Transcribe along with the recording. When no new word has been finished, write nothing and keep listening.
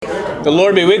The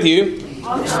Lord be with you.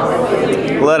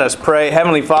 Let us pray.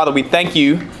 Heavenly Father, we thank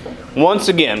you once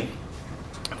again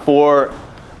for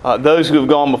those who have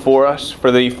gone before us,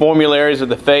 for the formularies of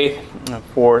the faith,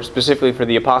 specifically for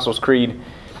the Apostles' Creed,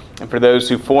 and for those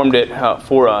who formed it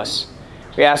for us.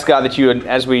 We ask, God, that you would,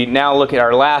 as we now look at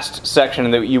our last section,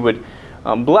 that you would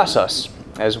bless us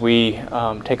as we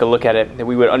take a look at it, that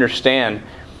we would understand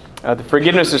the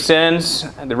forgiveness of sins,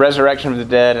 the resurrection of the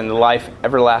dead, and the life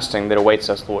everlasting that awaits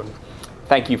us, Lord.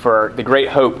 Thank you for the great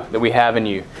hope that we have in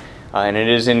you. And it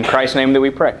is in Christ's name that we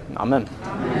pray. Amen.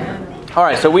 Amen. All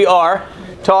right, so we are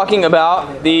talking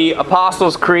about the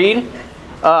Apostles' Creed.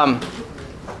 And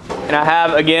I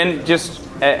have, again, just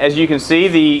as you can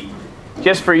see,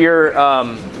 just for your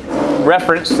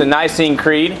reference, the Nicene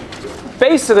Creed.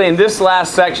 Basically, in this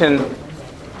last section,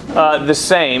 the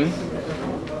same.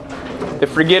 The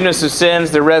forgiveness of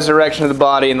sins, the resurrection of the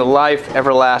body, and the life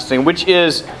everlasting, which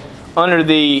is under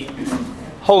the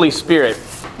Holy Spirit,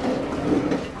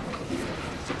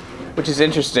 which is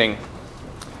interesting.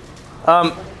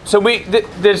 So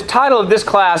the title of this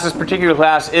class, this particular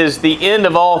class, is The End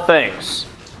of All Things.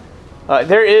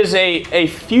 There is a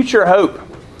future hope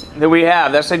that we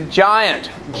have. That's a giant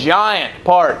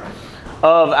part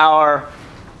of our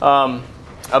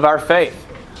faith.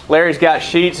 Larry's got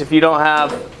sheets. If you don't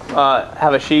have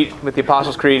a sheet with the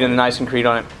Apostles' Creed and the Nicene Creed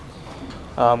on it,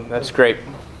 that's great.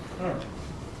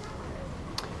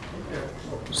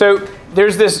 So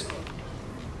there's this,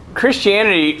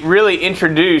 Christianity really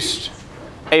introduced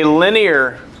a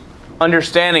linear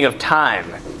understanding of time.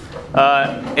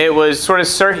 It was sort of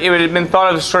it would have been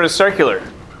thought of sort of circular.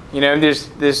 You know,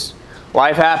 this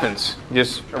life happens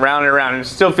just around and around, and it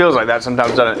still feels like that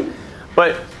sometimes, doesn't it?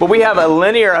 But we have a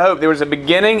linear hope. There was a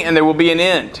beginning and there will be an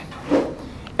end.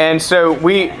 And so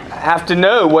we have to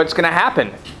know what's going to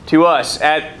happen to us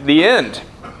at the end.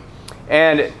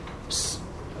 And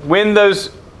when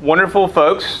those wonderful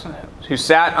folks who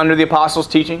sat under the apostles'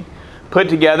 teaching put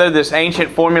together this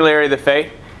ancient formulary of the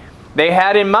faith, they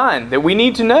had in mind that we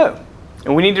need to know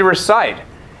and we need to recite.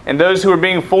 And those who were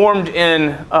being formed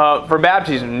in for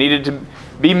baptism needed to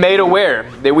be made aware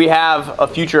that we have a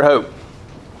future hope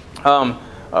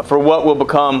for what will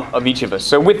become of each of us.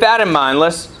 So with that in mind,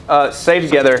 let's say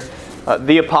together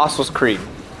the Apostles' Creed.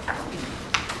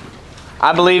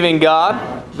 I believe in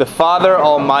God, the Father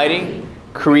Almighty,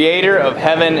 Creator of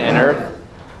heaven and earth.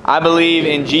 I believe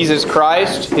in Jesus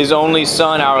Christ, His only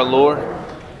Son, our Lord.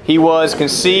 He was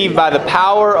conceived by the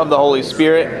power of the Holy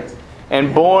Spirit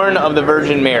and born of the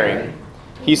Virgin Mary.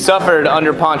 He suffered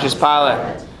under Pontius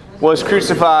Pilate, was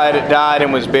crucified, died,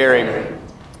 and was buried.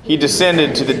 He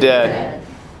descended to the dead.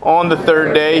 On the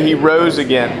third day He rose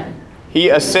again. He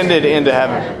ascended into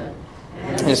heaven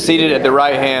and is seated at the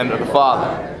right hand of the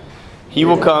Father. He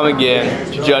will come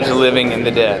again to judge the living and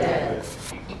the dead.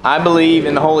 I believe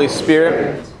in the Holy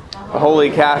Spirit, the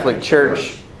Holy Catholic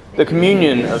Church, the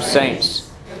communion of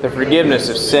saints, the forgiveness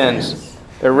of sins,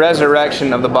 the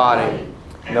resurrection of the body,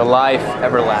 and the life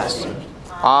everlasting.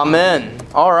 Amen.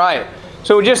 All right.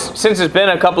 So just since it's been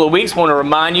a couple of weeks, I want to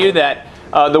remind you that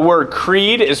the word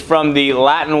creed is from the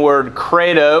Latin word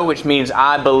credo, which means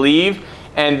I believe.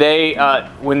 And they,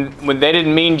 when they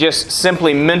didn't mean just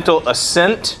simply mental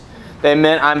assent, they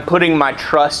meant I'm putting my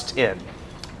trust in.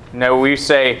 No, we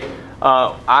say,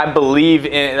 I believe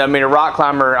in, a rock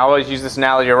climber, I always use this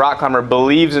analogy, a rock climber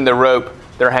believes in the rope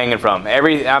they're hanging from.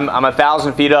 I'm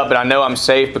 1,000 feet up, but I know I'm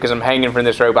safe because I'm hanging from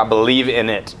this rope. I believe in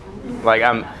it. Like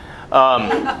I'm,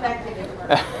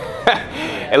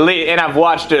 and I've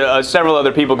watched several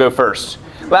other people go first.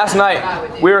 Last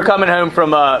night, we were coming home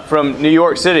from New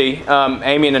York City,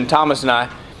 Amy and Thomas and I,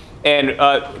 and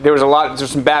there's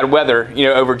some bad weather,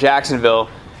 over Jacksonville.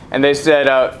 And they said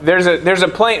there's a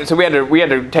plane, so we had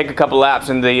to take a couple laps,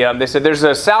 and they said there's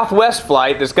a Southwest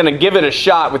flight that's going to give it a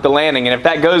shot with the landing, and if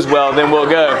that goes well, then we'll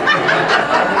go.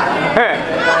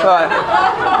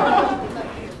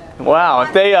 Wow,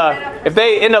 if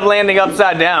they end up landing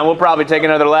upside down, we'll probably take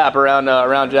another lap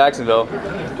around Jacksonville.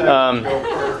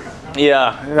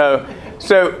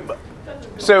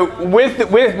 So with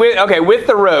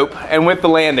the rope and with the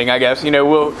landing, I guess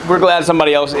we're glad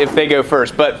somebody else if they go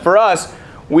first, but for us.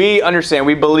 We understand,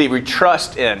 we believe, we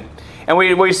trust in. And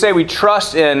we say we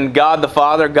trust in God the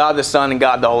Father, God the Son, and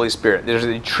God the Holy Spirit. There's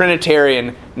a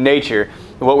Trinitarian nature.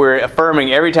 What we're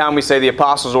affirming every time we say the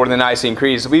Apostles' or the Nicene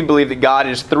Creed is we believe that God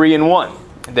is three in one.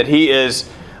 That He is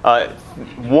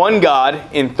one God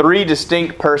in three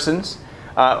distinct persons.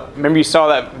 Remember you saw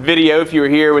that video if you were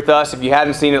here with us. If you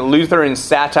hadn't seen it, Lutheran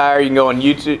Satire, you can go on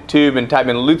YouTube and type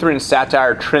in Lutheran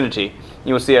Satire Trinity.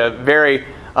 You will see a very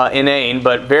inane,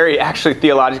 but very actually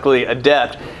theologically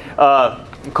adept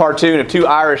cartoon of two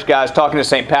Irish guys talking to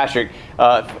St. Patrick,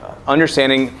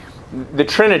 understanding the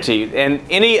Trinity. And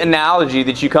any analogy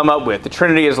that you come up with, the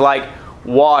Trinity is like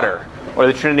water, or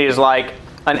the Trinity is like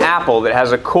an apple that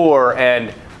has a core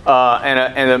and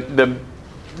the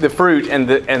fruit and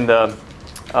the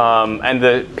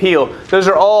peel. Those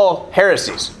are all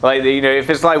heresies. Like, you know, if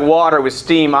it's like water with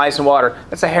steam, ice, and water,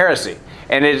 that's a heresy.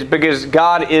 And it's because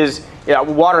God is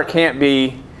water can't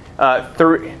be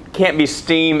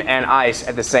steam and ice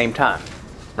at the same time,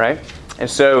 right? And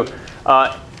so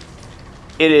God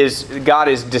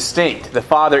is distinct. The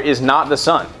Father is not the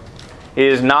Son. He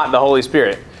is not the Holy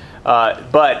Spirit,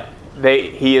 but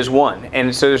He is one.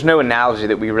 And so there's no analogy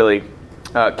that we really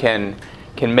can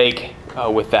make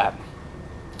with that.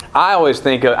 I always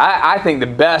think I think the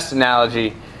best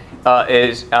analogy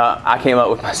is I came up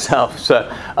with myself. So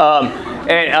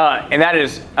and that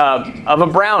is of a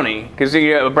brownie, because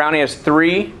a brownie has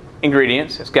 3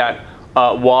 ingredients. It's got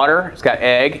water, it's got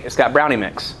egg, it's got brownie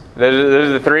mix. Those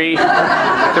are the three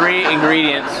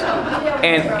ingredients.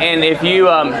 And if you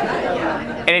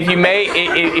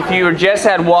just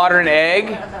had water and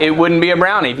egg, it wouldn't be a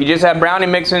brownie. If you just had brownie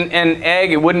mix and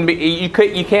egg, it wouldn't be. You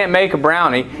can't make a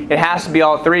brownie. It has to be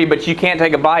all 3, but you can't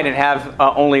take a bite and have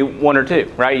only 1 or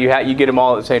 2, right? You get them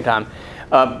all at the same time.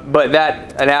 But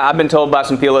that, and I've been told by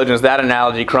some theologians, that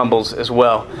analogy crumbles as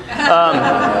well.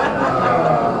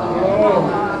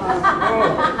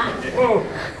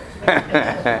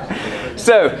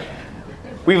 So,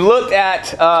 we've looked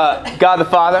at God the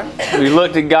Father, we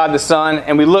looked at God the Son,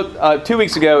 and we looked 2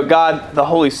 weeks ago at God the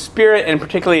Holy Spirit, and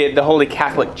particularly at the Holy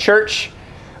Catholic Church,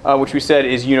 which we said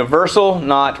is universal,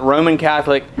 not Roman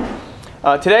Catholic.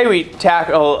 Today we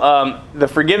tackle the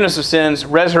forgiveness of sins,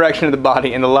 resurrection of the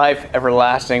body, and the life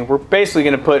everlasting. We're basically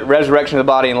going to put resurrection of the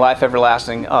body and life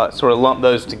everlasting, sort of lump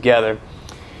those together.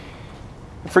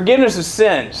 Forgiveness of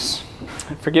sins.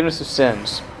 Forgiveness of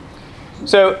sins.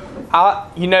 So,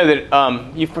 you know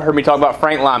that you've heard me talk about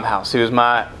Frank Limehouse, who is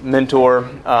my mentor,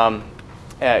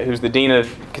 who's the dean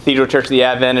of Cathedral Church of the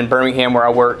Advent in Birmingham, where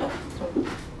I work.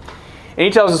 And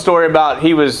he tells a story about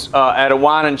he was at a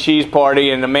wine and cheese party,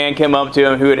 and a man came up to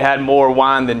him who had had more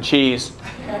wine than cheese,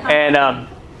 and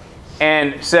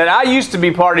said, "I used to be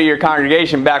part of your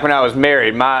congregation back when I was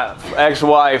married. My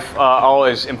ex-wife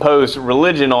always imposed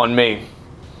religion on me."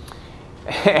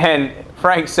 And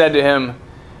Frank said to him,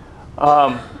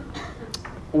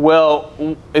 "Well,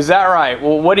 is that right?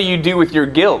 Well, what do you do with your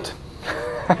guilt?"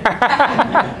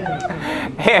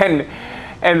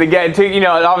 and the guy, it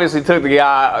obviously took the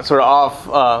guy sort of off,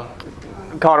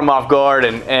 caught him off guard,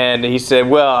 and he said,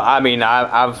 "Well, I mean,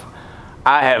 I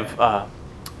have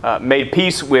made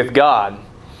peace with God,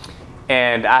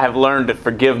 and I have learned to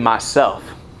forgive myself."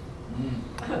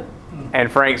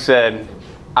 And Frank said,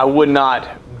 "I would not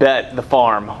bet the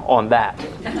farm on that."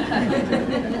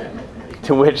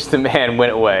 To which the man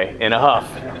went away in a huff.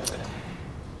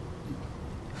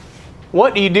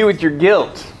 What do you do with your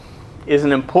guilt is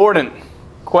an important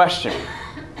question.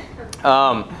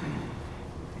 And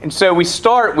so we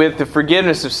start with the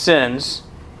forgiveness of sins,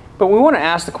 but we want to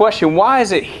ask the question, why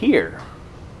is it here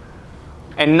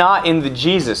and not in the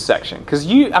Jesus section?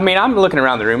 Because I'm looking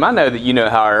around the room. I know that you know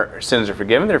how our sins are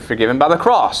forgiven. They're forgiven by the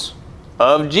cross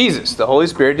of Jesus. The Holy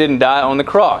Spirit didn't die on the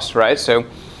cross, right? So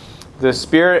the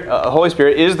Spirit, Holy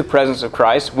Spirit is the presence of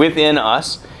Christ within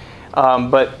us.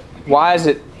 But why is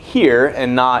it here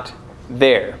and not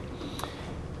there?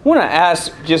 I want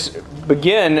to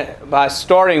begin by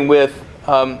starting with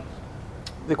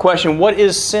the question, what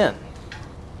is sin?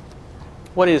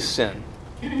 What is sin?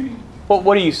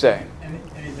 What do you say?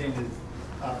 Anything that's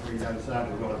operating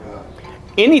outside the will of God.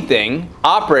 Anything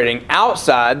operating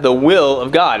outside the will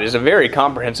of God is a very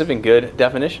comprehensive and good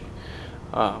definition.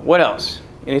 What else?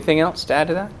 Anything else to add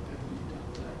to that?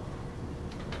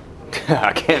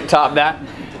 I can't top that.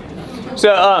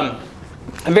 So,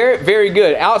 very, very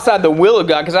good. Outside the will of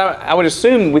God, because I would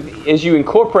assume as you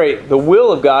incorporate the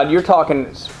will of God, you're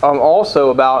talking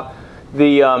also about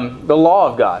the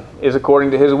law of God is according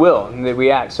to His will, and that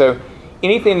we act. So,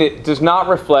 anything that does not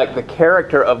reflect the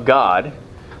character of God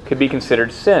could be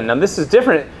considered sin. Now, this is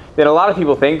different than a lot of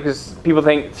people think, because people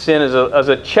think sin is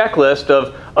a checklist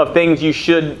of things you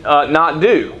should not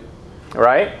do,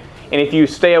 right? And if you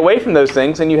stay away from those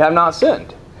things, then you have not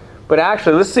sinned. But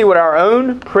actually, let's see what our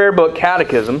own prayer book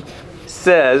catechism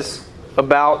says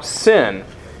about sin.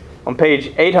 On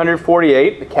page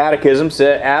 848, the catechism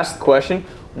asks the question,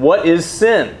 what is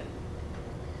sin?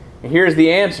 And here's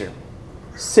the answer.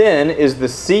 Sin is the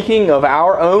seeking of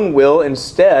our own will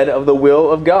instead of the will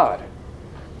of God,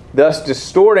 thus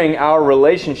distorting our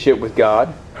relationship with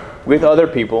God, with other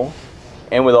people,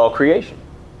 and with all creation.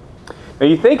 Now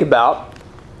you think about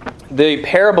the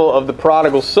parable of the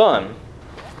prodigal son.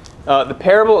 The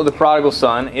parable of the prodigal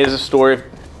son is a story of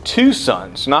two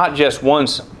sons, not just one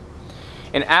son.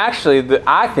 And actually,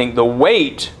 I think the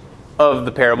weight of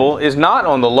the parable is not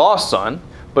on the lost son,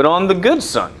 but on the good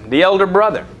son, the elder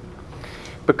brother.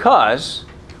 Because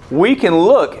we can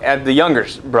look at the younger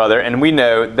brother and we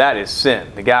know that is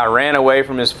sin. The guy ran away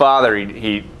from his father.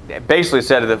 He basically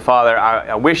said to the father,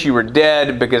 I wish you were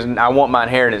dead because I want my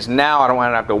inheritance now. I don't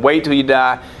want to have to wait till you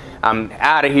die. I'm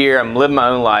out of here. I'm living my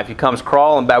own life. He comes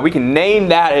crawling back. We can name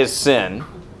that as sin.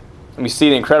 And we see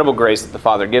the incredible grace that the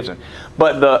father gives him.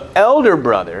 But the elder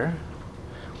brother,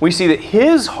 we see that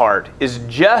his heart is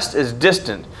just as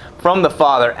distant from the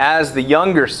father as the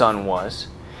younger son was,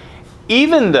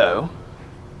 even though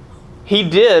he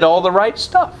did all the right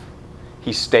stuff.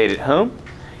 He stayed at home.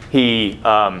 He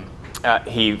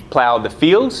plowed the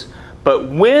fields. But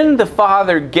when the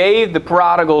father gave the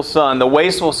prodigal son, the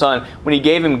wasteful son, when he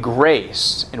gave him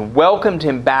grace and welcomed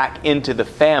him back into the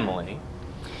family,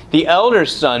 the elder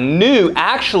son knew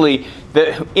actually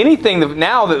that anything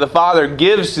now that the father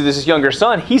gives to this younger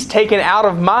son, he's taken out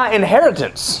of my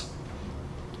inheritance.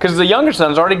 Because the younger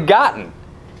son's already gotten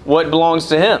what belongs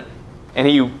to him. And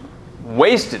he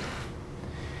wasted it.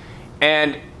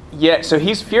 And yet, so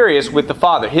he's furious with the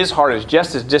father. His heart is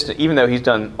just as distant, even though he's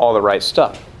done all the right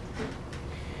stuff.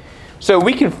 So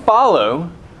we can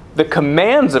follow the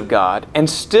commands of God and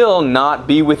still not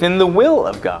be within the will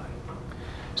of God.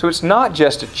 So it's not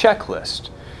just a checklist.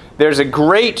 There's a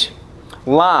great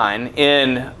line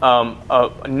in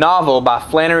a novel by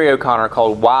Flannery O'Connor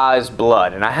called Wise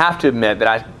Blood. And I have to admit that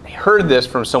I heard this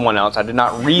from someone else. I did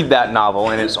not read that novel,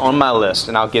 and it's on my list,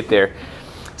 and I'll get there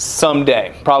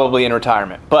someday, probably in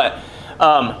retirement. But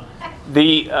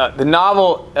the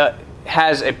novel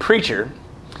has a preacher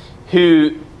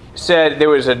who said there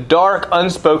was a dark,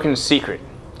 unspoken secret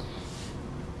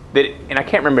that, and I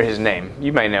can't remember his name.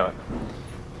 You may know it.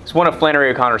 It's one of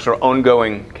Flannery O'Connor's sort of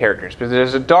ongoing characters. But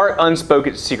there's a dark,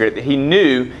 unspoken secret that he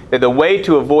knew that the way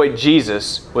to avoid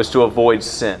Jesus was to avoid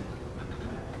sin.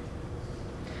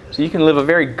 So you can live a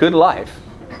very good life.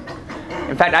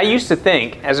 In fact, I used to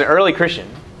think, as an early Christian,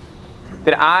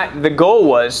 that the goal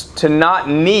was to not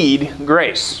need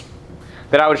grace.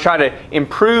 That I would try to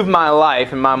improve my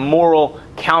life and my moral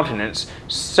countenance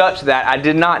such that I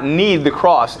did not need the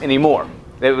cross anymore.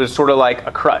 It was sort of like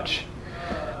a crutch.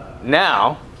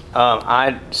 Now,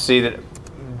 I see that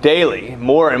daily,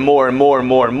 more and more and more and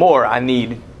more and more, I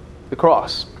need the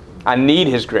cross. I need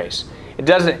His grace.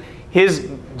 His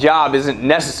job isn't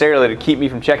necessarily to keep me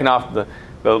from checking off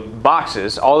the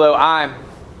boxes, although I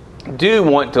do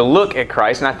want to look at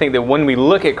Christ, and I think that when we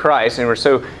look at Christ and we're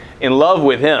so in love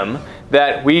with Him,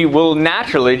 that we will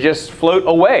naturally just float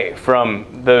away from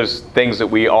those things that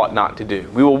we ought not to do.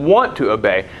 We will want to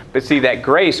obey, but see, that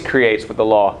grace creates what the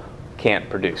law can't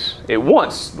produce. The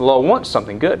law wants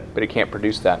something good, but it can't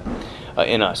produce that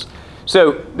in us.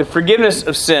 So the forgiveness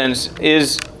of sins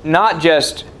is not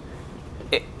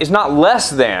less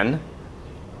than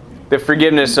the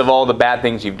forgiveness of all the bad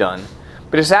things you've done,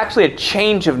 but it's actually a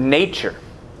change of nature.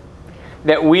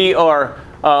 That we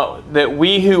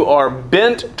who are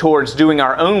bent towards doing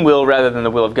our own will rather than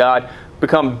the will of God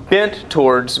become bent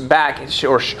towards back,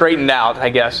 or straightened out, I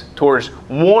guess, towards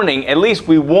wanting, at least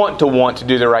we want to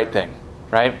do the right thing,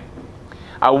 right?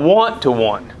 I want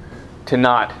to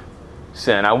not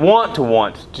sin. I want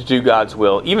to do God's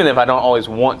will, even if I don't always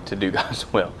want to do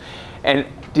God's will. And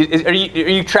are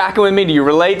you tracking with me? Do you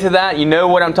relate to that? You know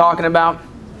what I'm talking about?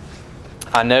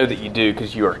 I know that you do,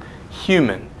 because you are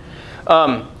human.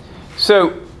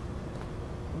 So,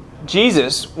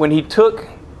 Jesus, when He took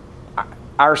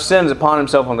our sins upon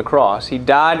Himself on the cross, He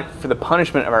died for the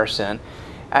punishment of our sin,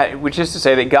 which is to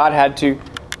say that God had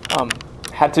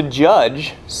to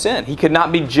judge sin. He could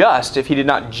not be just if He did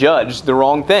not judge the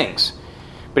wrong things.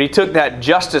 But He took that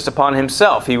justice upon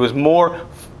Himself. He was more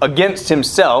against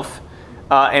Himself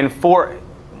and for,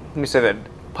 let me say that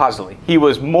positively, He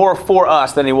was more for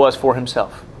us than He was for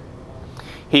Himself.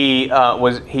 He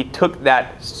took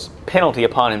that penalty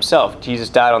upon Himself. Jesus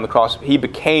died on the cross. He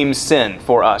became sin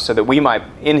for us so that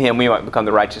in Him we might become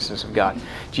the righteousness of God.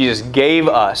 Jesus gave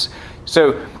us.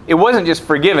 So it wasn't just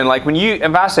forgiven. Like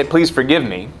if I say, please forgive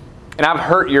me, and I've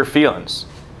hurt your feelings,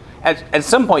 at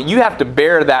some point you have to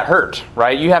bear that hurt,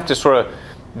 right? You have to sort of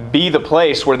be the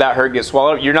place where that hurt gets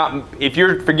swallowed. If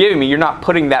you're forgiving me, you're not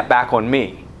putting that back on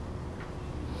me.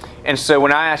 And so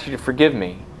when I ask you to forgive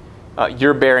me,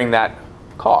 you're bearing that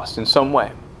cost in some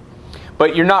way.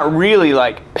 But you're not really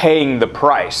like paying the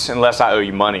price unless I owe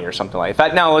you money or something like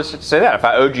that. Now let's just say that. If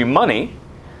I owed you money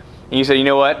and you said, you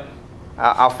know what,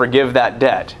 I'll forgive that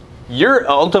debt. you're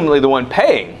ultimately the one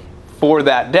paying for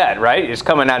that debt, right? It's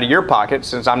coming out of your pocket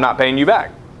since I'm not paying you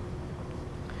back.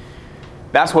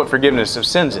 That's what forgiveness of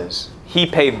sins is. He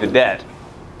paid the debt.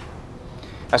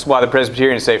 That's why the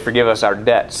Presbyterians say, forgive us our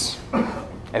debts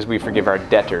as we forgive our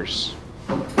debtors.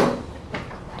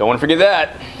 Don't want to forget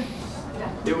that.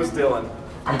 It was Dylan.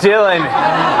 Dylan,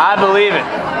 I believe it.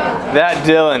 That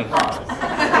Dylan.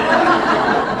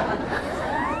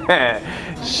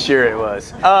 Sure it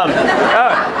was.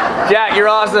 Jack, you're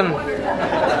awesome.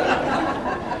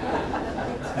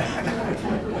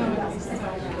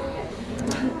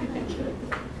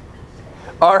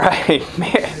 All right,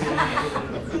 man.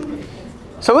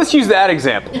 So let's use that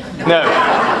example. No,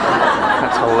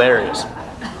 that's hilarious.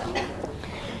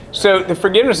 So the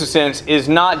forgiveness of sins is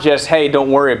not just, hey,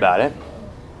 don't worry about it.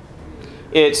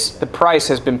 It's the price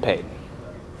has been paid.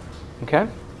 Okay?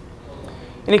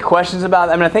 Any questions about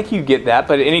that? I mean, I think you get that,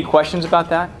 but any questions about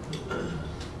that?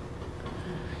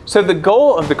 So the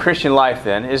goal of the Christian life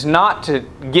then is not to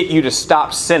get you to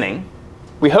stop sinning.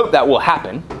 We hope that will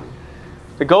happen.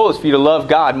 The goal is for you to love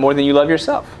God more than you love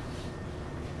yourself.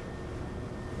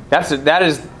 That's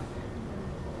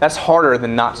harder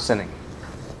than not sinning.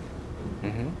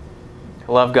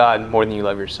 Love God more than you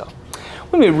love yourself.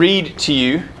 Let me read to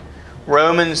you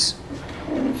Romans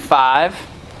 5,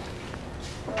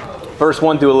 verse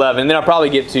 1 through 11. And then I'll probably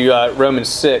get to Romans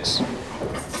 6.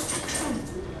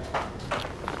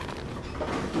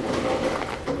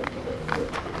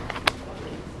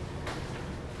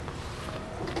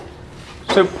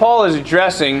 So Paul is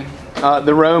addressing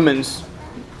the Romans,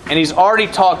 and he's already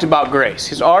talked about grace.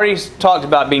 He's already talked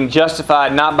about being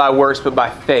justified not by works but by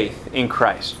faith in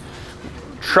Christ.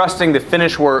 Trusting the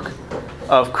finished work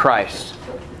of Christ.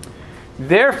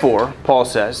 Therefore, Paul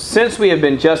says, since we have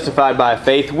been justified by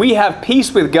faith, we have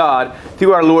peace with God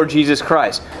through our Lord Jesus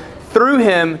Christ. Through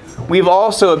Him, we've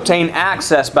also obtained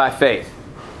access by faith.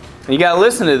 And you got to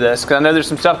listen to this, because I know there's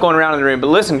some stuff going around in the room. But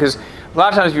listen, because a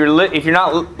lot of times if you're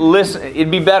not listening,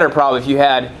 it'd be better probably if you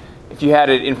had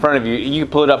it in front of you. You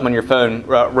can pull it up on your phone.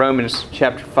 Romans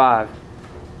chapter 5.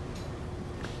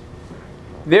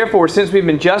 Therefore, since we've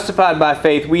been justified by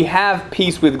faith, we have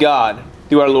peace with God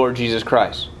through our Lord Jesus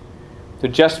Christ. So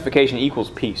justification equals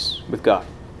peace with God.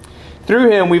 Through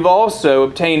Him, we've also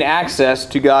obtained access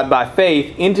to God by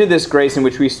faith into this grace in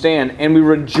which we stand, and we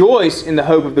rejoice in the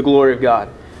hope of the glory of God.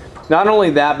 Not only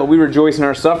that, but we rejoice in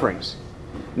our sufferings,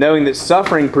 knowing that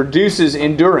suffering produces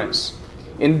endurance.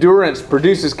 Endurance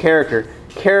produces character.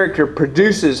 Character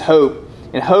produces hope,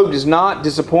 and hope does not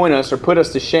disappoint us or put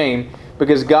us to shame,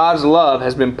 because God's love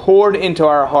has been poured into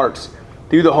our hearts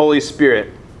through the Holy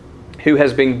Spirit who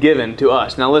has been given to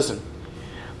us. Now listen.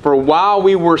 For while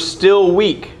we were still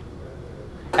weak,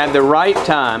 at the right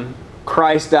time,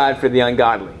 Christ died for the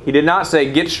ungodly. He did not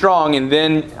say, get strong and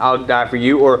then I'll die for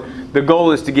you, or the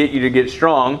goal is to get you to get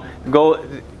strong.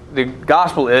 The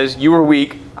gospel is, you were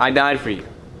weak, I died for you.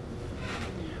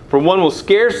 For one will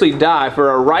scarcely die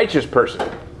for a righteous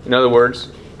person. In other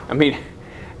words,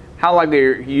 how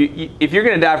likely if you're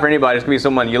going to die for anybody, it's going to be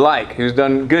someone you like, who's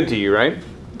done good to you, right?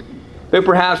 Though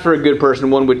perhaps for a good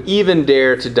person, one would even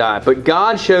dare to die. But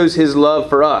God shows His love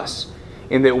for us,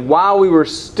 in that while we were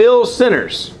still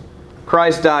sinners,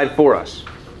 Christ died for us.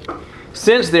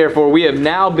 Since, therefore, we have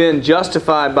now been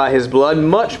justified by His blood,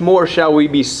 much more shall we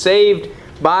be saved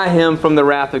by Him from the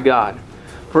wrath of God.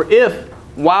 For if,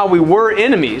 while we were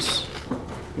enemies,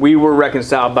 we were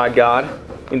reconciled by God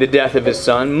in the death of His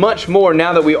Son, much more,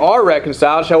 now that we are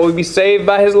reconciled, shall we be saved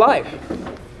by His life.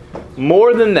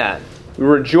 More than that, we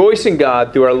rejoice in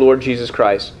God through our Lord Jesus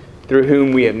Christ, through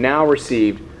whom we have now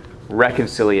received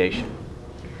reconciliation.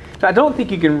 So I don't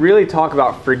think you can really talk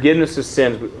about forgiveness of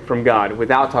sins from God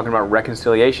without talking about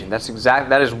reconciliation.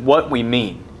 That is what we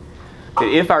mean. That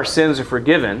if our sins are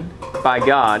forgiven by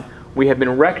God, we have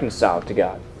been reconciled to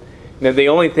God. Now the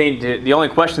only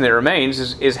question that remains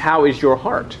is how is your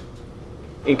heart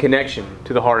in connection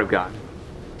to the heart of God?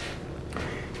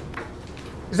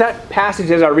 Is that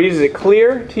passage as I read, is it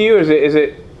clear to you? Is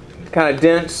it kind of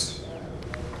dense?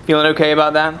 Feeling okay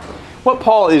about that? What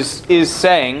Paul is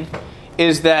saying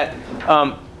is that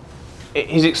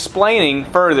he's explaining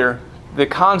further the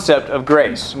concept of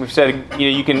grace. We've said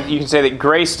you can say that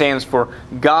grace stands for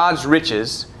God's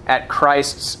riches at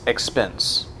Christ's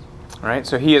expense. All right?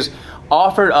 So He has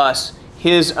offered us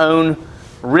His own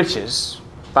riches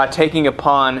by taking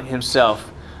upon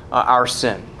Himself our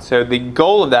sin. So the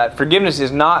goal of that, forgiveness is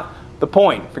not the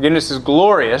point. Forgiveness is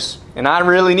glorious, and I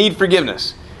really need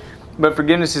forgiveness. But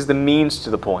forgiveness is the means to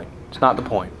the point. It's not the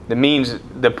point.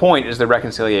 The point is the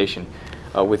reconciliation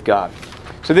with God.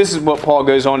 So this is what Paul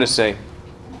goes on to say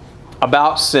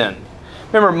about sin.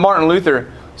 Remember, Martin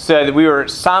Luther said that we were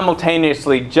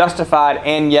simultaneously justified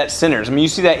and yet sinners. I mean, you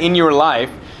see that in your life.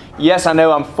 Yes, I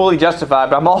know I'm fully justified,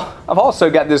 but I've also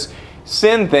got this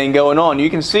sin thing going on. You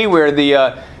can see where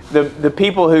the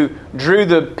people who drew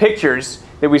the pictures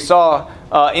that we saw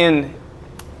in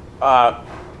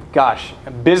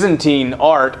Byzantine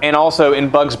art, and also in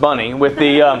Bugs Bunny with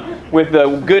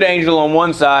the good angel on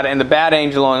one side and the bad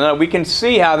angel on another. We can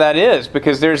see how that is,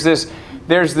 because there's this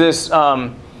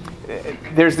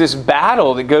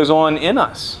battle that goes on in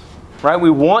us, right? We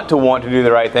want to do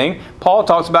the right thing. Paul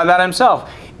talks about that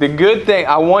himself. The good thing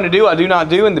I want to do, I do not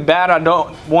do, and the bad I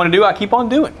don't want to do, I keep on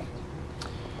doing.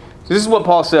 So this is what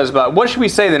Paul says about it. What should we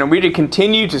say then? Are we to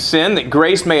continue to sin that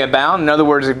grace may abound? In other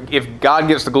words, if God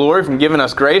gets the glory from giving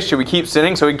us grace, should we keep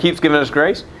sinning so He keeps giving us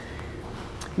grace?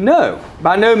 No,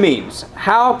 by no means.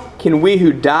 How can we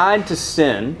who died to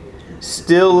sin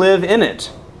still live in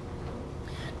it?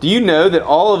 Do you know that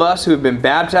all of us who have been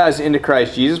baptized into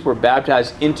Christ Jesus were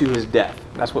baptized into His death?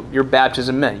 That's what your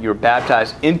baptism meant. You were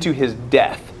baptized into His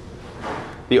death.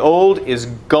 The old is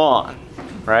gone,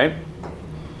 right?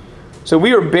 So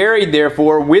we were buried,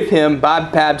 therefore, with Him by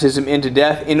baptism into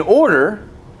death, in order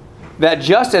that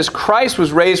just as Christ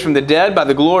was raised from the dead by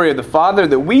the glory of the Father,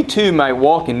 that we too might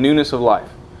walk in newness of life.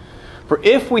 For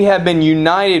if we have been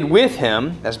united with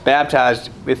Him, that's baptized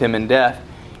with Him in death,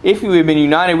 if we have been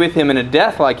united with Him in a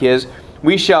death like His,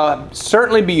 we shall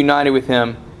certainly be united with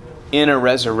Him in a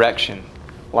resurrection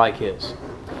like His.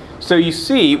 So you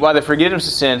see why the forgiveness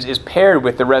of sins is paired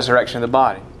with the resurrection of the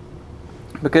body.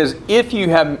 Because if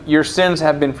your sins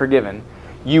have been forgiven,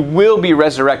 you will be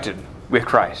resurrected with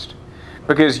Christ.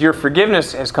 Because your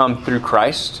forgiveness has come through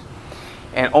Christ,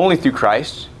 and only through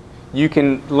Christ. You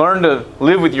can learn to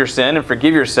live with your sin and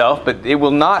forgive yourself, but it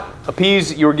will not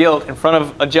appease your guilt in front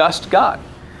of a just God.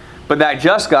 But that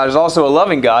just God is also a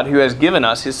loving God who has given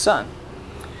us His Son.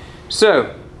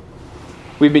 So,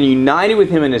 we've been united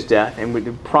with Him in His death, and with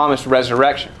the promised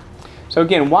resurrection. So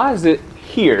again, why is it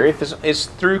here if it's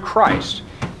through Christ?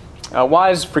 Why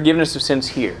is forgiveness of sins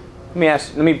here?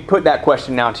 Let me put that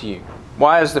question now to you.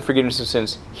 Why is the forgiveness of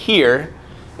sins here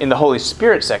in the Holy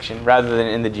Spirit section rather than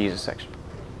in the Jesus section?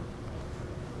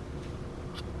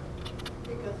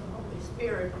 Because the Holy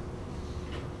Spirit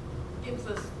gives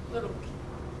us little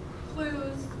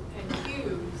clues and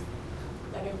cues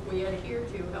that if we adhere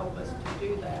to, help us to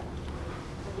do that,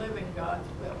 to live in God's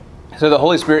will. So the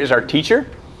Holy Spirit is our teacher,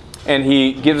 and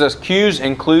He gives us cues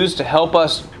and clues to help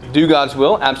us do God's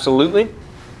will. Absolutely.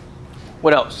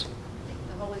 What else?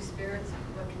 The Holy Spirit's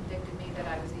what convicted me that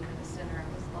I was even a sinner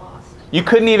and was lost. You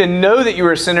couldn't even know that you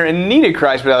were a sinner and needed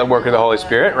Christ without the work of the Holy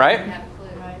Spirit, I right? didn't have a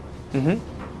clue. Right?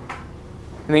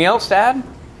 Mm-hmm. Anything else to add?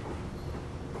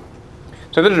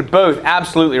 So those are both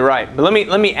absolutely right. But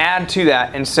let me add to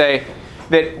that and say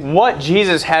that what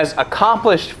Jesus has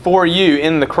accomplished for you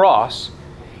in the cross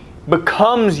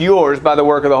becomes yours by the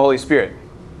work of the Holy Spirit.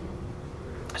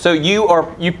 So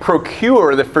you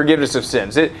procure the forgiveness of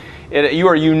sins. You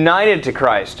are united to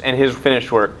Christ and His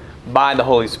finished work by the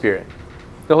Holy Spirit.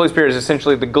 The Holy Spirit is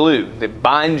essentially the glue that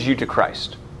binds you to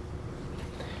Christ.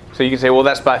 So you can say, well,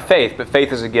 that's by faith, but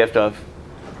faith is a gift of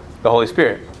the Holy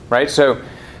Spirit, right? So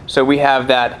we have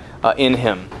that in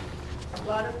Him. A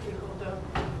lot of people don't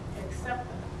accept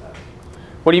that, though.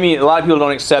 What do you mean? A lot of people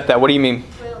don't accept that. What do you mean?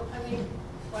 Well, I mean,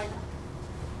 like,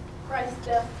 Christ's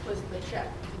death was the check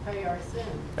to pay our sins.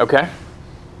 Okay.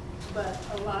 But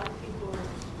a lot of people,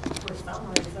 for some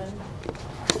reason,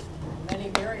 many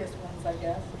various ones, I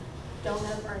guess, don't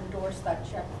ever endorse that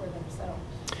check for themselves.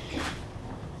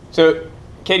 So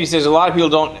Katie says a lot of people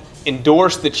don't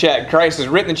endorse the check. Christ has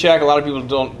written the check. A lot of people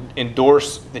don't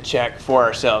endorse the check for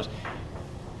ourselves.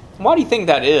 Why do you think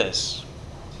that is?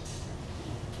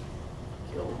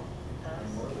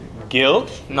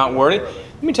 Guilt? Not worthy?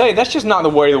 Let me tell you, that's just not the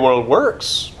way the world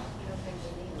works.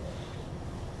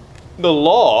 The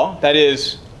law, that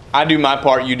is, I do my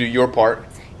part, you do your part,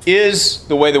 is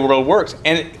the way the world works.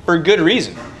 And for good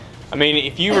reason. I mean,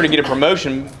 if you were to get a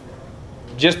promotion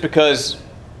just because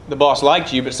the boss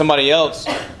liked you, but somebody else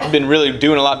had been really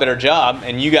doing a lot better job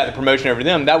and you got the promotion over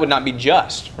them, that would not be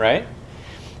just, right?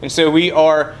 And so we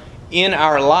are in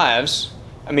our lives,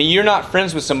 I mean, you're not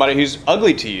friends with somebody who's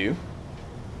ugly to you.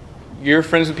 You're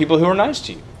friends with people who are nice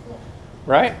to you,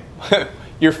 right?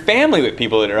 You're family with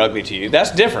people that are ugly to you.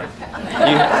 That's different.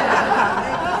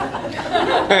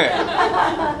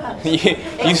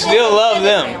 You still love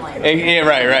them. Yeah,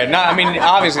 right. Not, I mean,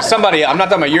 obviously, somebody. I'm not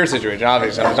talking about your situation.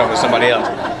 Obviously, I'm talking about somebody else.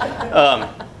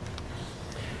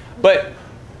 But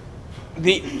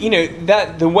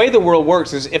the way the world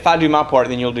works is if I do my part,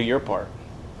 then you'll do your part.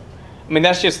 I mean,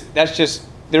 that's just.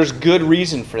 There's good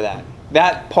reason for that.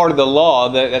 that part of the law,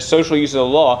 that social use of the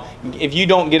law, if you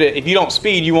don't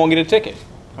speed, you won't get a ticket.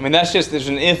 I mean, there's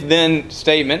an if-then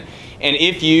statement, and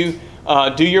if you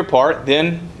do your part,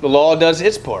 then the law does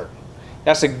its part.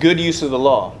 That's a good use of the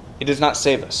law. It does not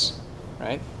save us,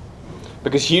 right?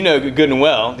 Because you know good and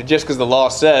well that just because the law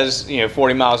says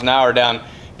 40 miles an hour down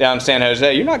San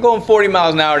Jose, you're not going 40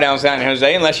 miles an hour down San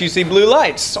Jose unless you see blue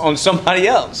lights on somebody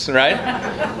else, right?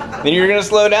 Then you're going to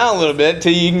slow down a little bit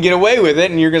till you can get away with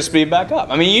it, and you're going to speed back up.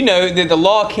 I mean, you know that the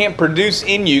law can't produce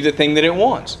in you the thing that it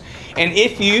wants. And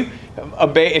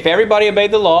if everybody obeyed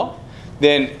the law,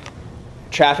 then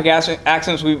traffic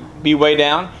accidents would be way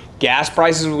down, gas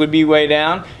prices would be way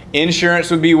down,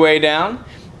 insurance would be way down,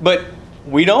 but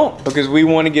we don't, because we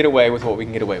want to get away with what we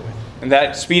can get away with. And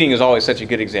that speeding is always such a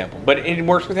good example. But it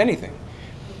works with anything.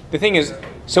 The thing is,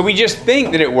 so we just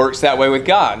think that it works that way with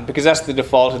God, because that's the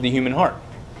default of the human heart.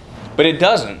 But it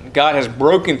doesn't. God has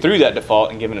broken through that default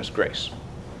and given us grace,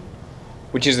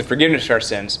 which is the forgiveness of our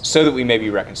sins, so that we may be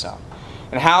reconciled.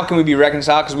 And how can we be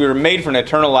reconciled? Because we were made for an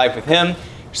eternal life with Him.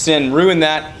 Sin ruined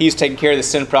that. He's taken care of the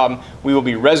sin problem. We will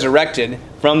be resurrected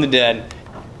from the dead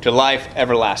to life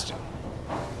everlasting.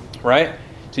 Right?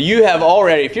 So you have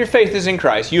already, if your faith is in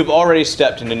Christ, you have already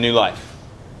stepped into new life.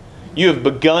 You have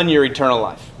begun your eternal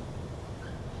life.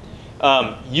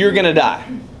 You're going to die,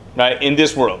 right, in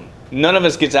this world. None of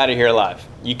us gets out of here alive.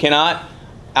 You cannot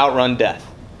outrun death,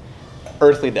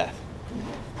 earthly death.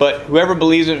 But whoever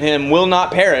believes in Him will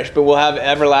not perish, but will have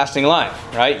everlasting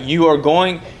life, right?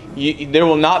 There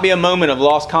will not be a moment of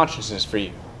lost consciousness for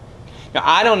you. Now,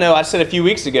 I don't know, I said a few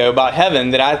weeks ago about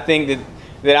heaven that I think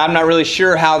that I'm not really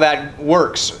sure how that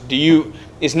works.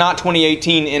 It's not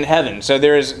 2018 in heaven. So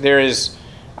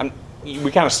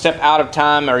we kind of step out of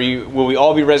time, will we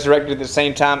all be resurrected at the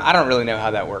same time? I don't really know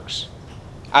how that works.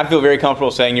 I feel very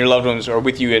comfortable saying your loved ones are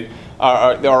with you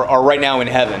are right now in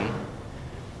heaven.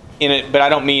 But I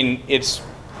don't mean it's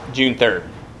June 3rd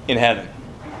in heaven.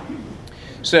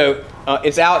 So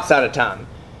it's outside of time.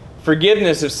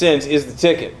 Forgiveness of sins is the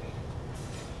ticket.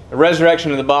 The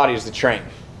resurrection of the body is the train.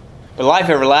 But life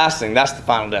everlasting, that's the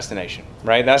final destination,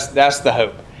 right? That's the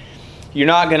hope. You're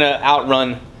not going to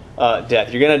outrun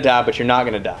death. You're going to die, but you're not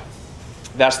going to die.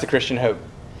 That's the Christian hope.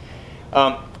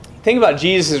 Think about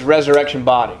Jesus' resurrection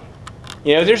body.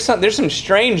 There's some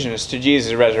strangeness to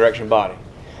Jesus' resurrection body.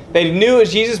 They knew it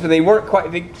was Jesus, but they weren't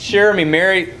quite sure. I mean,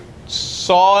 Mary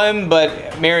saw him,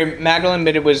 but Mary Magdalene,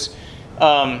 but it was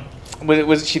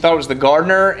she thought it was the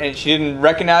gardener, and she didn't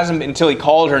recognize him until he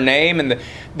called her name. And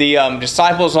the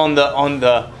disciples on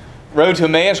the road to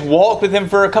Emmaus walked with him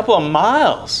for a couple of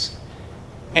miles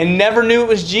and never knew it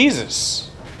was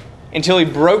Jesus until he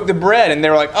broke the bread, and they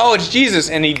were like, "Oh, it's Jesus!"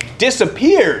 And he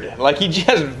disappeared, like he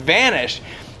just vanished.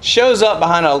 Shows up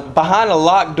behind a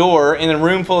locked door in a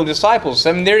room full of disciples.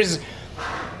 I mean,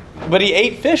 but he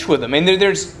ate fish with them. I mean,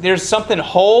 there's something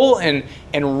whole and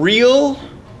real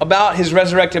about his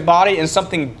resurrected body, and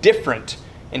something different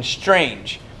and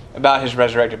strange about his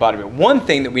resurrected body. But one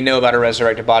thing that we know about a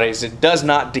resurrected body is it does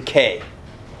not decay.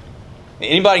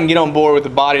 Anybody can get on board with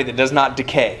a body that does not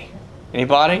decay.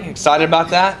 Anybody excited about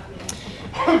that?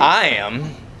 I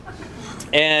am.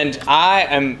 And I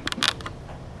am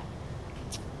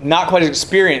not quite as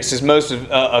experienced as most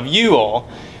of you all,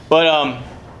 but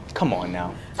come on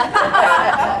now.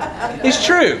 It's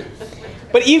true.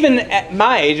 But even at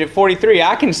my age, at 43,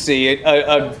 I can see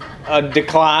a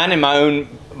decline in my own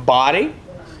body.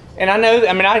 And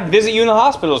I visit you in the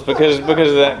hospitals because of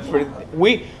that.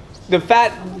 The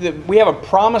fact that we have a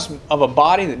promise of a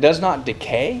body that does not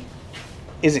decay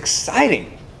is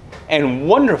exciting and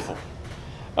wonderful.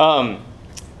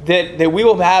 That we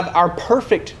will have our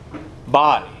perfect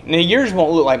body. Now, yours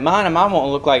won't look like mine, and mine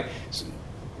won't look like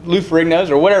Lou Ferrigno's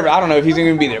or whatever. I don't know if he's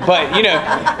going to be there. But,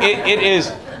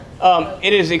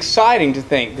 it is exciting to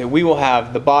think that we will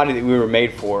have the body that we were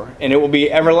made for, and it will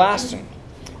be everlasting.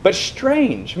 But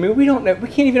strange. I mean, we don't know. We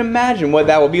can't even imagine what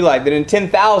that will be like. That in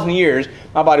 10,000 years,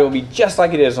 my body will be just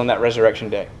like it is on that resurrection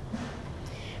day.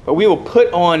 But we will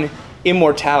put on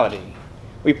immortality.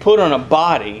 We put on a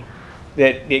body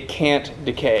that it can't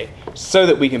decay, so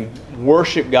that we can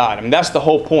worship God. I mean, that's the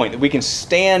whole point, that we can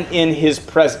stand in His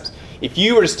presence. If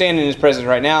you were to stand in His presence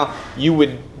right now, you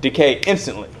would decay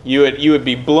instantly. You would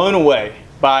be blown away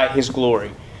by His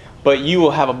glory. But you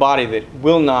will have a body that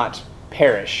will not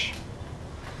perish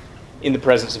in the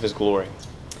presence of His glory.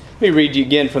 Let me read you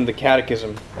again from the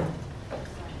Catechism.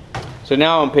 So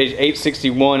now on page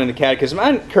 861 in the Catechism, I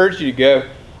encourage you to go.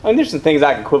 I mean, there's some things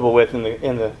I can quibble with in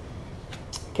the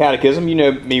Catechism. You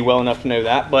know me well enough to know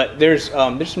that, but there's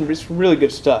some really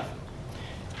good stuff.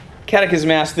 Catechism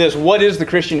asks this: what is the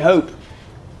Christian hope?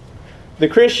 The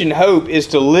Christian hope is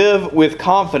to live with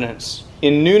confidence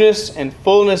in newness and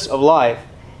fullness of life,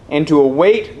 and to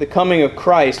await the coming of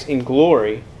Christ in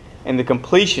glory and the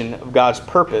completion of God's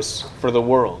purpose for the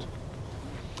world.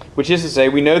 Which is to say,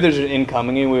 we know there's an end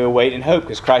coming, and we await in hope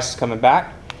because Christ is coming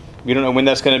back. We don't know when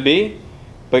that's going to be,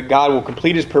 but God will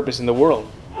complete His purpose in the world.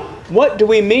 What do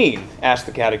we mean, asked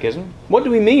the Catechism? What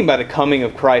do we mean by the coming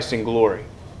of Christ in glory?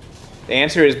 The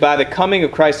answer is, by the coming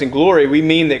of Christ in glory, we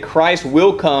mean that Christ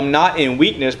will come not in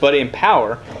weakness, but in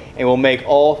power, and will make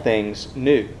all things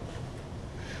new.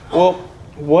 Well,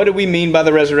 what do we mean by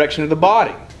the resurrection of the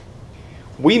body?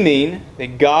 We mean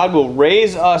that God will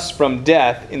raise us from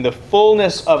death in the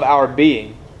fullness of our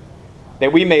being,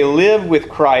 that we may live with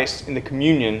Christ in the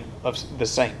communion of the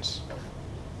saints.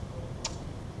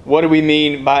 What do we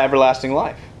mean by everlasting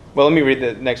life? Well, let me read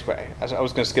the next way. I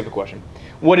was going to skip a question.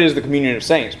 What is the communion of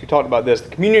saints? We talked about this. The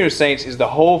communion of saints is the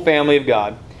whole family of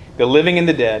God, the living and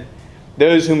the dead,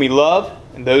 those whom we love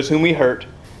and those whom we hurt,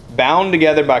 bound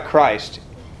together by Christ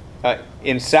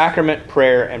in sacrament,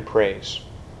 prayer, and praise.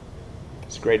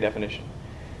 It's a great definition.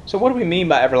 So what do we mean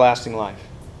by everlasting life?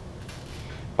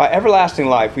 By everlasting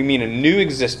life, we mean a new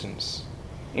existence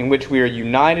in which we are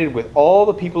united with all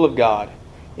the people of God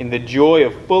in the joy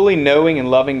of fully knowing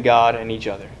and loving God and each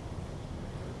other.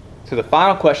 So the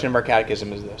final question of our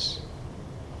catechism is this.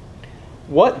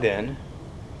 What then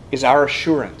is our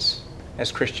assurance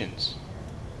as Christians?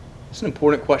 It's an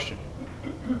important question.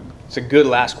 It's a good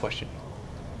last question.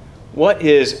 What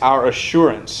is our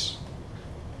assurance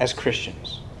as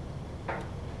Christians?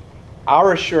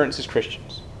 Our assurance as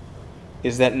Christians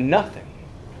is that nothing,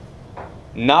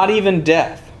 not even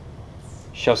death,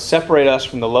 shall separate us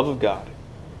from the love of God,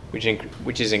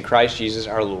 which is in Christ Jesus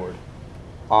our Lord.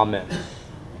 Amen.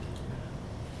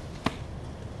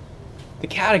 The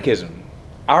Catechism,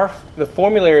 the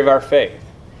formulary of our faith.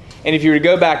 And if you were to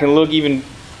go back and look even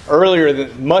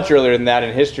much earlier than that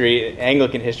in history,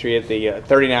 Anglican history, at the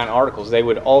 39 Articles, they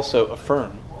would also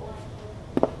affirm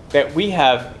that we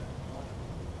have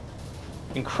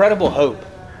incredible hope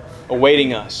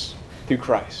awaiting us through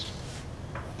Christ.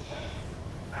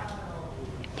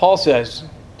 Paul says,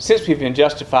 since we've been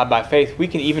justified by faith, we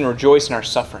can even rejoice in our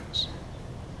sufferings.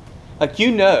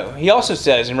 He also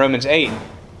says in Romans 8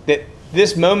 that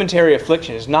this momentary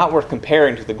affliction is not worth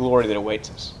comparing to the glory that awaits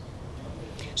us.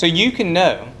 So you can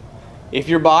know if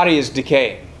your body is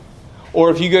decaying, or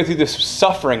if you go through the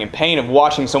suffering and pain of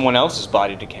watching someone else's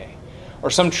body decay, or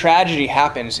some tragedy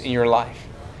happens in your life,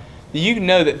 you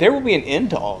know that there will be an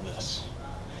end to all this.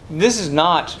 This is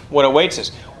not what awaits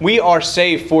us. We are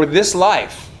saved for this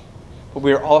life, but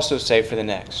we are also saved for the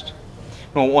next.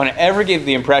 We don't want to ever give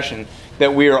the impression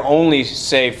that we are only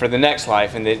saved for the next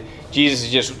life and that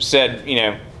Jesus just said,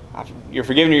 you're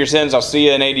forgiven of your sins, I'll see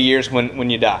you in 80 years when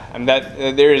you die.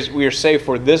 We are saved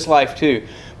for this life too.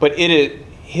 But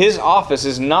His office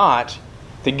is not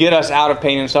to get us out of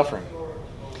pain and suffering.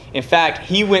 In fact,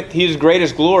 His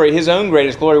greatest glory, His own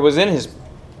greatest glory, was in His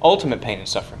ultimate pain and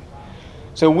suffering.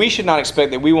 So we should not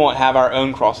expect that we won't have our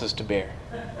own crosses to bear.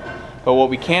 But what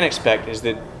we can expect is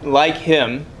that, like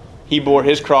Him, He bore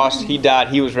His cross, He died,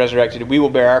 He was resurrected. We will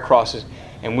bear our crosses,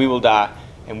 and we will die,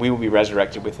 and we will be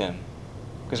resurrected with Him,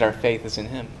 because our faith is in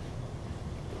Him.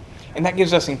 And that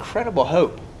gives us incredible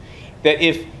hope that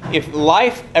if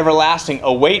life everlasting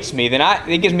awaits me, then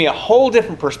it gives me a whole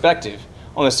different perspective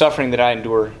on the suffering that I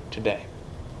endure today.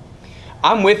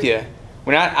 I'm with you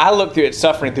when I look through at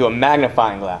suffering through a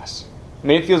magnifying glass.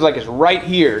 It feels like it's right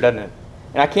here, doesn't it?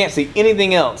 And I can't see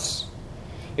anything else.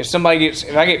 If I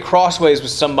get crossways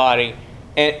with somebody,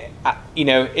 and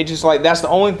it's just like that's the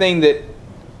only thing that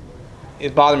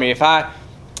is bothering me. If I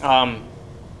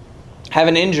have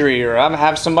an injury or I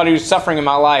have somebody who's suffering in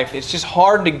my life, it's just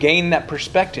hard to gain that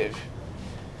perspective.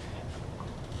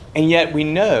 And yet we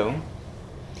know,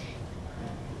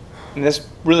 and that's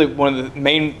really one of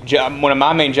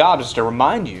my main jobs is to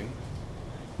remind you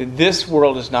that this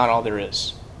world is not all there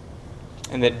is.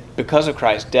 And that because of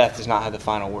Christ, death does not have the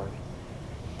final word.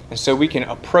 And so we can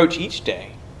approach each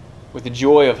day with the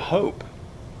joy of hope,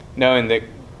 knowing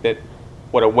that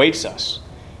what awaits us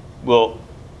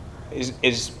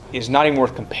is not even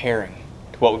worth comparing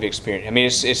to what we've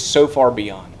experienced. It's so far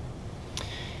beyond.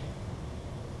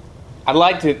 I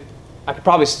could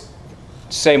probably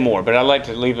say more, but I'd like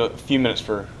to leave a few minutes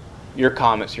for your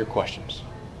comments, your questions.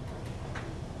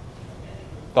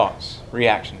 Thoughts,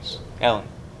 reactions. Ellen.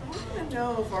 I want to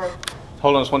know if our...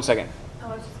 Hold on just 1 second. I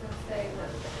was just going to say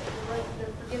that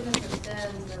the forgiveness of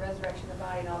sins, the resurrection of the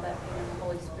body, and all that being in the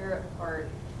Holy Spirit part.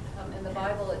 In the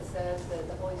Bible, it says that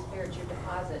the Holy Spirit's your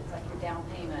deposit, it's like your down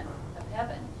payment of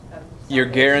heaven. Your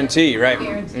guarantee, right?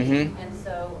 Guarantee. Mm-hmm. And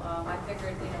so I figured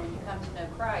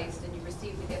Christ and you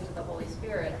receive the gift of the Holy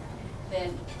Spirit,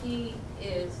 then He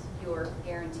is your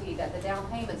guarantee, that the down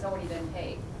payment's already been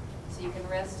paid. So you can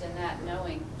rest in that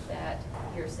knowing that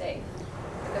you're safe.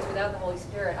 Because without the Holy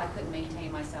Spirit, I couldn't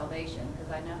maintain my salvation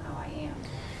because I know how I am.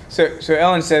 So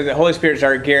Ellen said the Holy Spirit is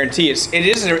our guarantee. It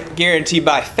is a guarantee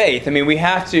by faith. I mean, we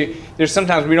have to. There's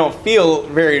sometimes we don't feel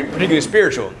very particularly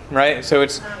spiritual, right? So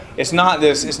it's not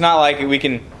this. It's not like we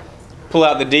can pull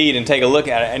out the deed and take a look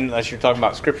at it unless you're talking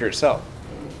about Scripture itself.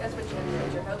 That's what you have to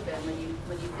put your hope in.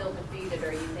 When you feel defeated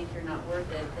or you think you're not worth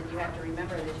it, then you have to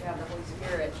remember that you have the Holy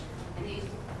Spirit, and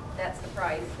that's the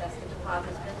price. That's the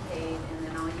deposit's been paid, and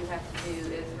then all you have to do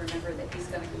is remember that He's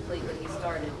going to complete what He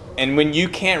started. And when you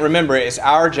can't remember it, it's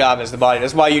our job as the body.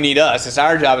 That's why you need us. It's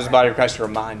our job as the body of Christ to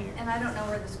remind you. And I don't know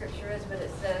where the scripture is, but it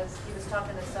says, he was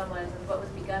talking to someone, and what was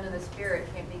begun in the Spirit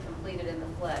can't be completed in the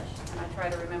flesh. And I try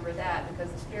to remember that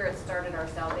because the Spirit started our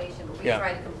salvation, but we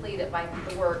try to complete it by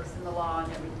the works and the law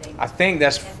and everything. I think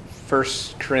that's 1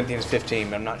 Corinthians 15,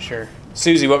 but I'm not sure.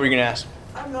 Susie, what were you going to ask?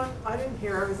 I didn't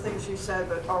hear everything she said,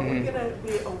 but are we going to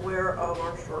be aware of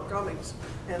our shortcomings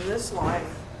in this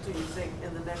life, do you think,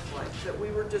 in the next life, that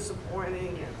we were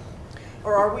disappointing,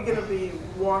 or are we going to be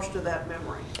washed of that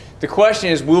memory? The question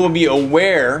is, will we be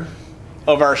aware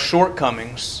of our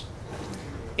shortcomings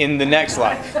in the next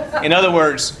life? In other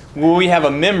words, will we have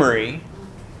a memory?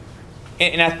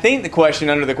 And I think the question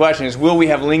under the question is, will we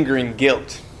have lingering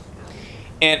guilt?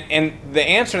 And the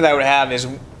answer that I would have is,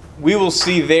 we will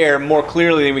see there more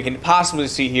clearly than we can possibly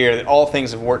see here that all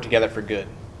things have worked together for good.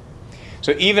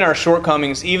 So even our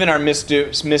shortcomings, even our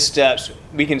missteps,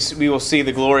 we will see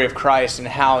the glory of Christ and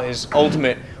how His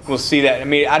ultimate will see that. I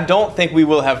mean, I don't think we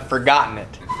will have forgotten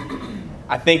it.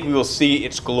 I think we will see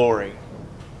its glory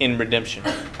in redemption.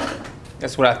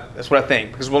 That's what I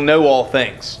think, because we'll know all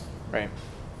things, right?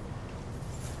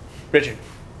 Richard.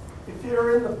 If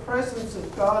you're in the presence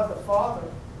of God the Father,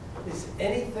 is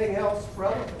anything else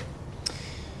relevant?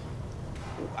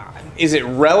 Is it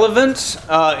relevant?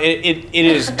 It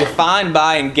is defined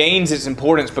by and gains its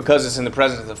importance because it's in the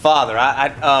presence of the Father.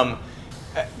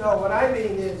 No, what I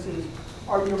mean is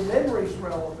are your memories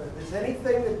relevant? Is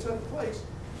anything that took place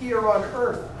here on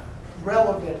earth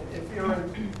relevant if you're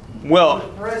in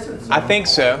the presence of I think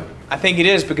so. I think it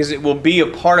is because it will be a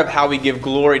part of how we give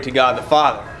glory to God the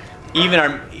Father. Even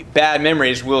our bad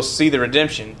memories will see the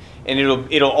redemption, and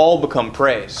it'll all become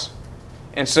praise.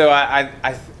 And so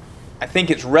I think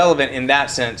it's relevant in that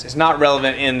sense. It's not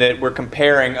relevant in that we're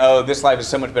comparing, this life is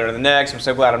so much better than the next. I'm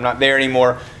so glad I'm not there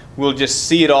anymore. We'll just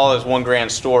see it all as one grand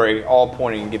story, all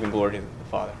pointing and giving glory to the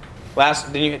Father.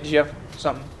 Did you have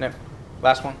something? No.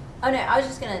 Last one? Oh, no, I was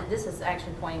just going to, this is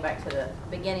actually pointing back to the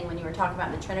beginning when you were talking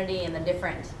about the Trinity and the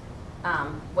different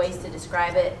ways to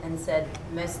describe it, and said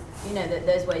that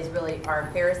those ways really are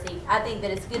heresy. I think that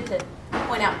it's good to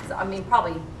point out, because,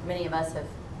 probably many of us have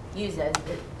used those.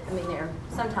 They're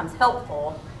sometimes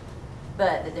helpful,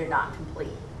 but that they're not complete.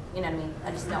 You know what I mean?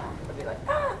 I just don't want people to be like,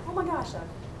 oh my gosh.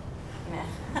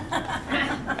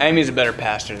 Amy's a better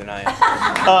pastor than I am.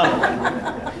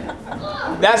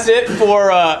 That's it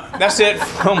for.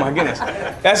 Oh my goodness.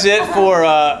 That's it for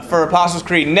Apostles'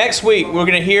 Creed. Next week we're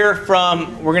going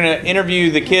to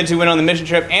interview the kids who went on the mission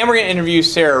trip, and we're going to interview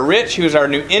Sarah Rich, who is our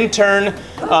new intern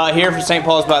here for St.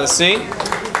 Paul's by the Sea,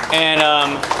 and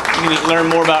you can learn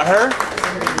more about her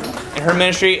and her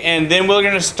ministry. And then we're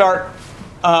going to start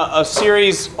a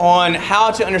series on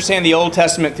how to understand the Old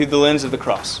Testament through the lens of the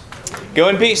cross. Go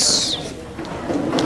in peace.